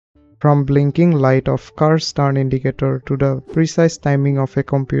From blinking light of car's turn indicator to the precise timing of a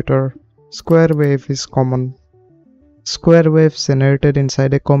computer, square wave is common. Square waves generated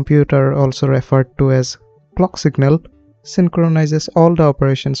inside a computer, also referred to as clock signal, synchronizes all the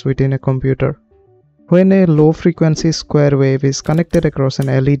operations within a computer. When a low frequency square wave is connected across an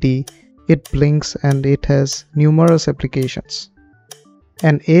LED, it blinks and it has numerous applications.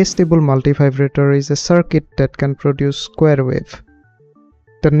 An astable multivibrator is a circuit that can produce square wave.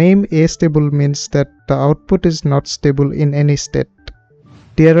 The name astable means that the output is not stable in any state.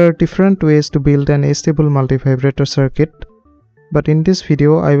 There are different ways to build an astable multivibrator circuit, but in this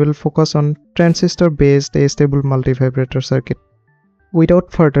video I will focus on transistor-based astable multivibrator circuit.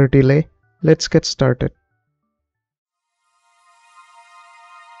 Without further delay, let's get started.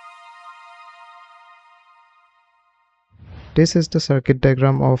 This is the circuit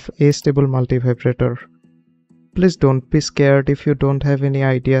diagram of astable multivibrator. Please don't be scared if you don't have any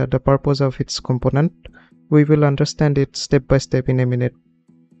idea the purpose of its component. We will understand it step by step in a minute.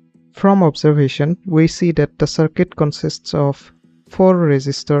 From observation, we see that the circuit consists of 4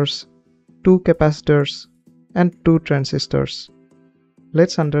 resistors, 2 capacitors, and 2 transistors.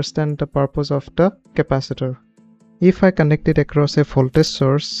 Let's understand the purpose of the capacitor. If I connect it across a voltage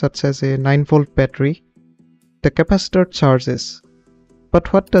source such as a 9-volt battery, the capacitor charges.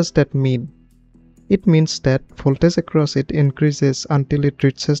 But what does that mean? It means that voltage across it increases until it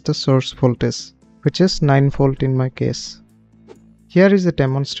reaches the source voltage, which is 9 volt in my case. Here is a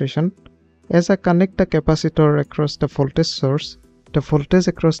demonstration. As I connect the capacitor across the voltage source, the voltage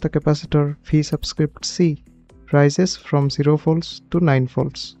across the capacitor V subscript C rises from 0 volts to 9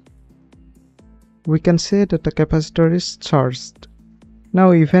 volts. We can say that the capacitor is charged.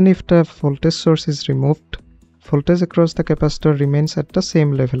 Now even if the voltage source is removed, voltage across the capacitor remains at the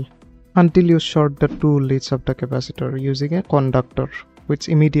same level until you short the 2 leads of the capacitor using a conductor, which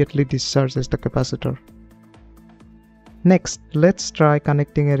immediately discharges the capacitor. Next, let's try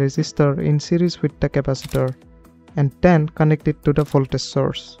connecting a resistor in series with the capacitor and then connect it to the voltage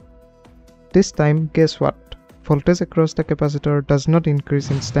source. This time, guess what? Voltage across the capacitor does not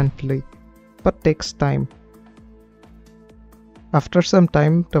increase instantly, but takes time. After some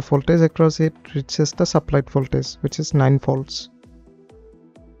time, the voltage across it reaches the supplied voltage, which is 9 volts.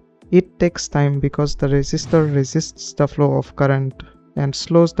 It takes time because the resistor resists the flow of current and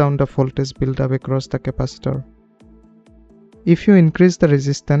slows down the voltage buildup across the capacitor. If you increase the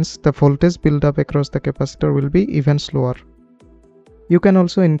resistance, the voltage buildup across the capacitor will be even slower. You can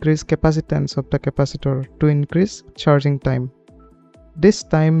also increase capacitance of the capacitor to increase charging time. This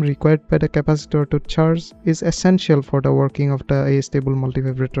time required by the capacitor to charge is essential for the working of the astable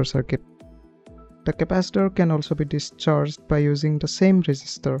multivibrator circuit. The capacitor can also be discharged by using the same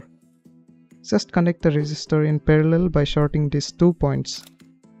resistor. Just connect the resistor in parallel by shorting these 2 points.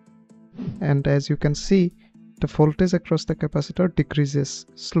 And as you can see, the voltage across the capacitor decreases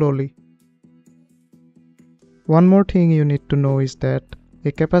slowly. One more thing you need to know is that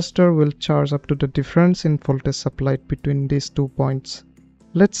a capacitor will charge up to the difference in voltage supplied between these 2 points.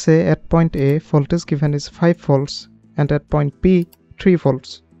 Let's say at point A, voltage given is 5 volts and at point B, 3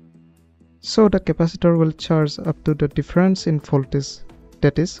 volts. So the capacitor will charge up to the difference in voltage,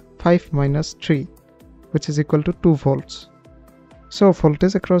 that is 5 minus 3, which is equal to 2 volts. So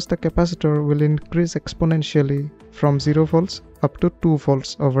voltage across the capacitor will increase exponentially from 0 volts up to 2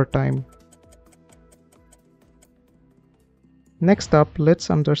 volts over time. Next up, let's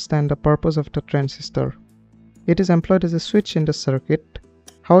understand the purpose of the transistor. It is employed as a switch in the circuit.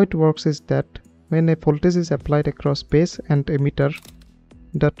 How it works is that when a voltage is applied across base and emitter,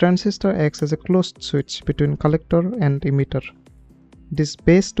 the transistor acts as a closed switch between collector and emitter. This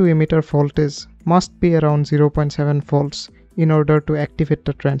base to emitter voltage must be around 0.7 volts in order to activate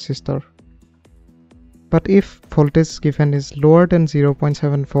the transistor. But if voltage given is lower than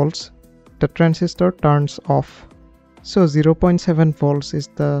 0.7 volts, the transistor turns off. So 0.7 volts is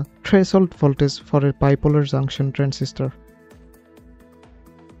the threshold voltage for a bipolar junction transistor.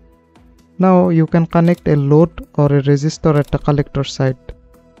 Now you can connect a load or a resistor at the collector side,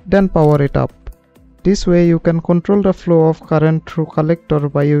 then power it up. This way you can control the flow of current through collector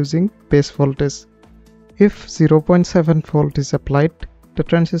by using base voltage. If 0.7 volt is applied, the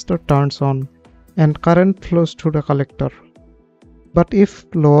transistor turns on and current flows through the collector. But if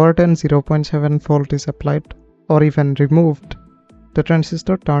lower than 0.7 volt is applied or even removed, the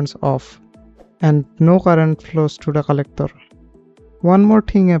transistor turns off and no current flows through the collector. One more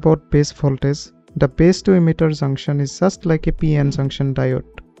thing about base voltage, the base to emitter junction is just like a PN junction diode.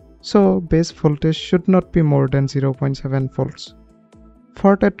 So base voltage should not be more than 0.7 volts.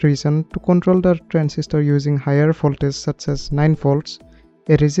 For that reason, to control the transistor using higher voltage such as 9 volts,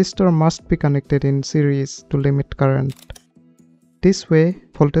 A resistor must be connected in series to limit current. This way,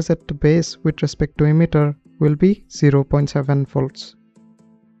 voltage at the base with respect to emitter will be 0.7 volts.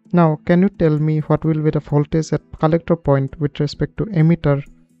 Now, can you tell me what will be the voltage at collector point with respect to emitter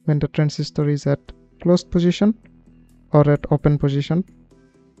when the transistor is at closed position or at open position?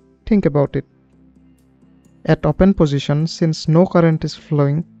 Think about it. At open position, since no current is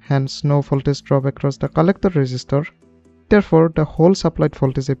flowing, hence no voltage drop across the collector resistor, therefore the whole supplied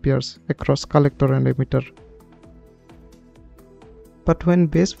voltage appears across collector and emitter. But when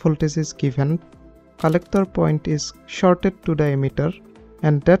base voltage is given, collector point is shorted to the emitter,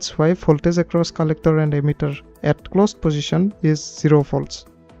 and that's why voltage across collector and emitter at closed position is 0 volts.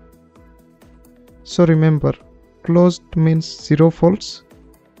 So remember, closed means 0 volts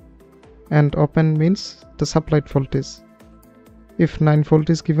and open means the supplied voltage. If 9 volt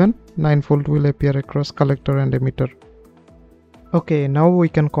is given, 9 volt will appear across collector and emitter. Okay, now we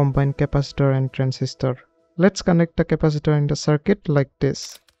can combine capacitor and transistor. Let's connect the capacitor in the circuit like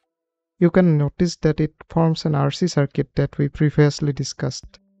this. You can notice that it forms an RC circuit that we previously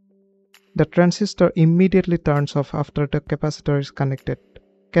discussed. The transistor immediately turns off after the capacitor is connected.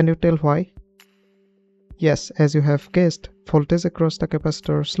 Can you tell why? Yes, as you have guessed, voltage across the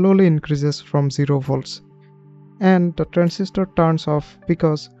capacitor slowly increases from 0 volts. And the transistor turns off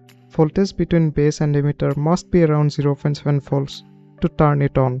because voltage between base and emitter must be around 0.7 volts to turn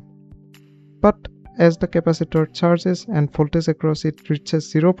it on. But as the capacitor charges and voltage across it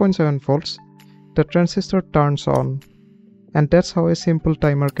reaches 0.7 volts, the transistor turns on. And that's how a simple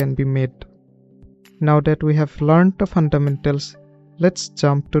timer can be made. Now that we have learned the fundamentals, let's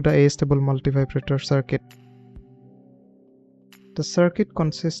jump to the Astable Multivibrator circuit. The circuit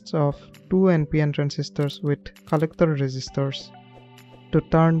consists of two NPN transistors with collector resistors. To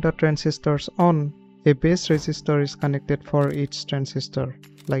turn the transistors on, a base resistor is connected for each transistor,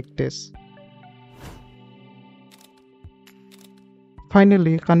 like this.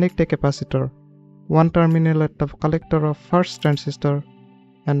 Finally, connect a capacitor, one terminal at the collector of first transistor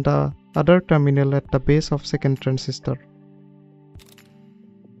and the other terminal at the base of second transistor.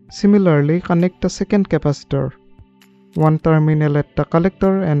 Similarly, connect the second capacitor, one terminal at the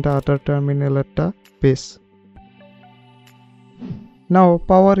collector and the other terminal at the base. Now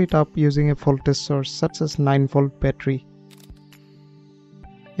power it up using a voltage source such as 9 volt battery.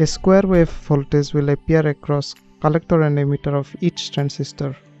 A square wave voltage will appear across collector and emitter of each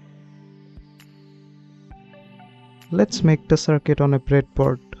transistor. Let's make the circuit on a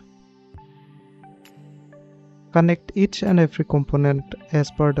breadboard. Connect each and every component as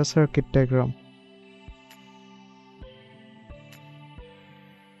per the circuit diagram.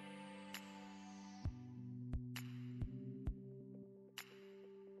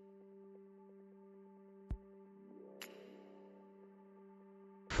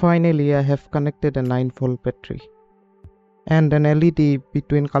 Finally, I have connected a 9 volt battery and an LED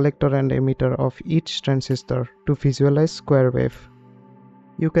between collector and emitter of each transistor to visualize square wave.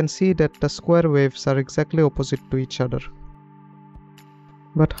 You can see that the square waves are exactly opposite to each other.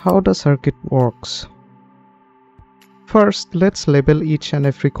 But how the circuit works? First, let's label each and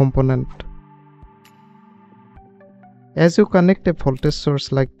every component. As you connect a voltage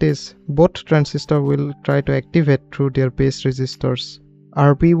source like this, both transistors will try to activate through their base resistors,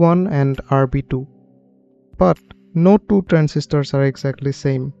 RB1 and RB2. But no two transistors are exactly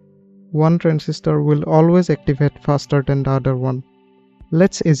same. One transistor will always activate faster than the other one.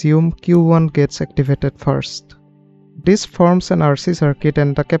 Let's assume Q1 gets activated first. This forms an RC circuit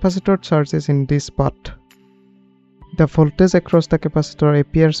and the capacitor charges in this path. The voltage across the capacitor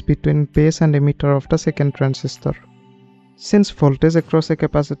appears between base and emitter of the second transistor. Since voltage across a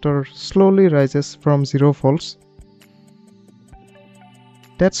capacitor slowly rises from 0 volts,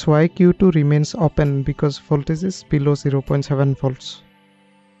 that's why Q2 remains open because voltage is below 0.7 volts.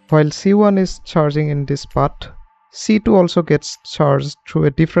 While C1 is charging in this path, C2 also gets charged through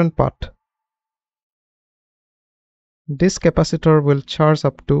a different path. This capacitor will charge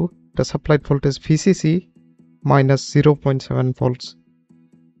up to the supplied voltage VCC minus 0.7 volts.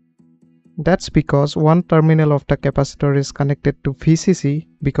 That's because one terminal of the capacitor is connected to VCC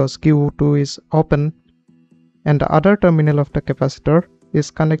because Q2 is open, and the other terminal of the capacitor is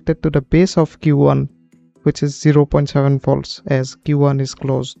connected to the base of Q1, which is 0.7 volts as Q1 is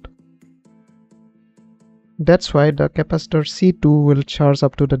closed. That's why the capacitor C2 will charge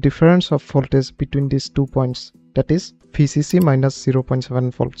up to the difference of voltage between these 2 points, that is VCC minus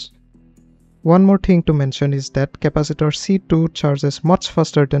 0.7 volts. One more thing to mention is that capacitor C2 charges much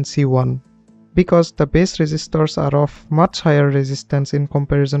faster than C1 because the base resistors are of much higher resistance in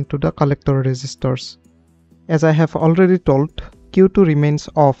comparison to the collector resistors. As I have already told, Q2 remains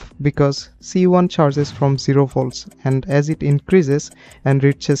off because C1 charges from 0 volts, and as it increases and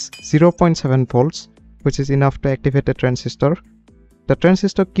reaches 0.7 volts, which is enough to activate a transistor, the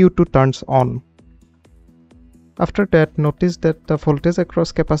transistor Q2 turns on. After that, notice that the voltage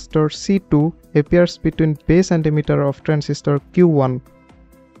across capacitor C2 appears between base and emitter of transistor Q1.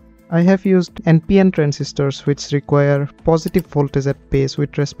 I have used NPN transistors which require positive voltage at base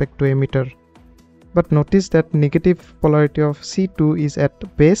with respect to emitter. But notice that negative polarity of C2 is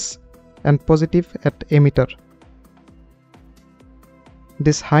at base and positive at emitter.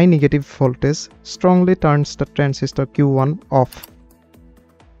 This high negative voltage strongly turns the transistor Q1 off.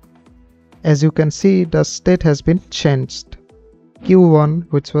 As you can see, the state has been changed.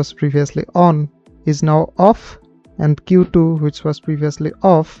 Q1, which was previously on, is now off, and Q2, which was previously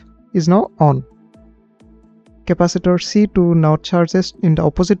off, is now on. Capacitor C2 now charges in the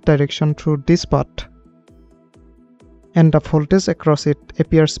opposite direction through this path, and the voltage across it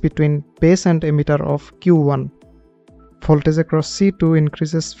appears between base and emitter of Q1. Voltage across C2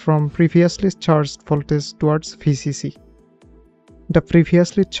 increases from previously charged voltage towards VCC. The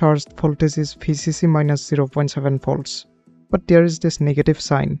previously charged voltage is VCC minus 0.7 volts, but there is this negative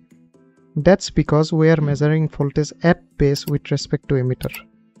sign. That's because we are measuring voltage at base with respect to emitter,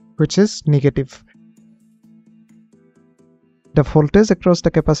 which is negative. The voltage across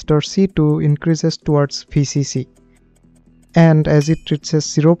the capacitor C2 increases towards VCC, and as it reaches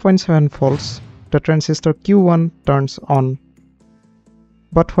 0.7 volts, the transistor Q1 turns on.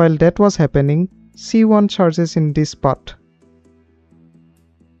 But while that was happening, C1 charges in this path.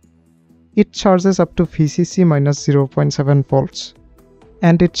 It charges up to VCC minus 0.7 volts,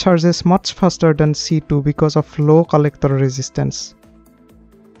 and it charges much faster than C2 because of low collector resistance.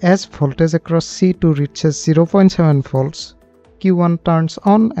 As voltage across C2 reaches 0.7 volts, Q1 turns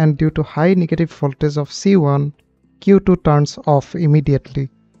on, and due to high negative voltage of C1, Q2 turns off immediately.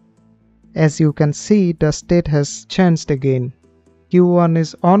 As you can see, the state has changed again. Q1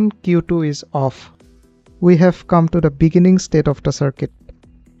 is on, Q2 is off. We have come to the beginning state of the circuit.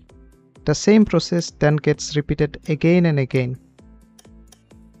 The same process then gets repeated again and again.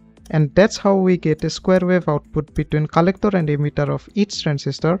 And that's how we get a square wave output between collector and emitter of each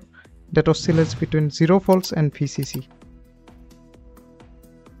transistor that oscillates between 0 volts and VCC.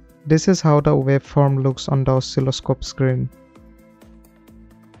 This is how the waveform looks on the oscilloscope screen.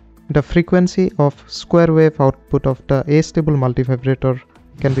 The frequency of square wave output of the Astable multivibrator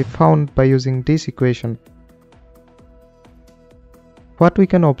can be found by using this equation. What we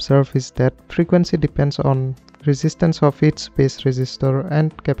can observe is that frequency depends on resistance of its base resistor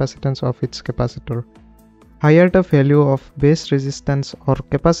and capacitance of its capacitor. Higher the value of base resistance or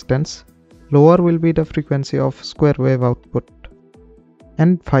capacitance, lower will be the frequency of square wave output,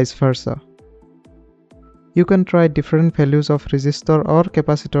 and vice versa. You can try different values of resistor or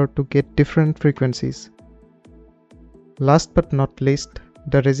capacitor to get different frequencies. Last but not least,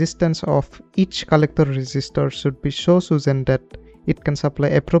 the resistance of each collector resistor should be so chosen that it can supply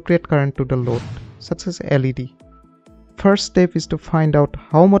appropriate current to the load, such as LED. First step is to find out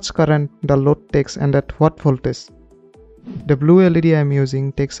how much current the load takes and at what voltage. The blue LED I am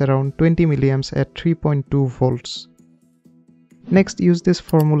using takes around 20 mA at 3.2 volts. Next, use this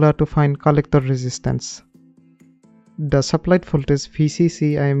formula to find collector resistance. The supplied voltage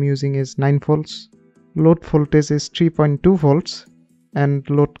VCC I am using is 9 volts, load voltage is 3.2 volts, and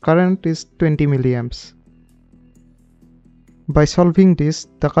load current is 20 mA. By solving this,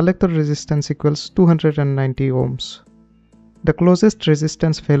 the collector resistance equals 290 ohms. The closest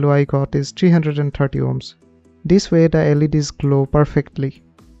resistance value I got is 330 ohms. This way the LEDs glow perfectly.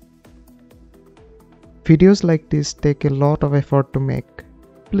 Videos like this take a lot of effort to make.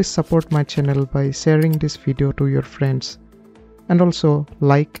 Please support my channel by sharing this video to your friends, and also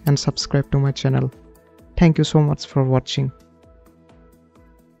like and subscribe to my channel. Thank you so much for watching.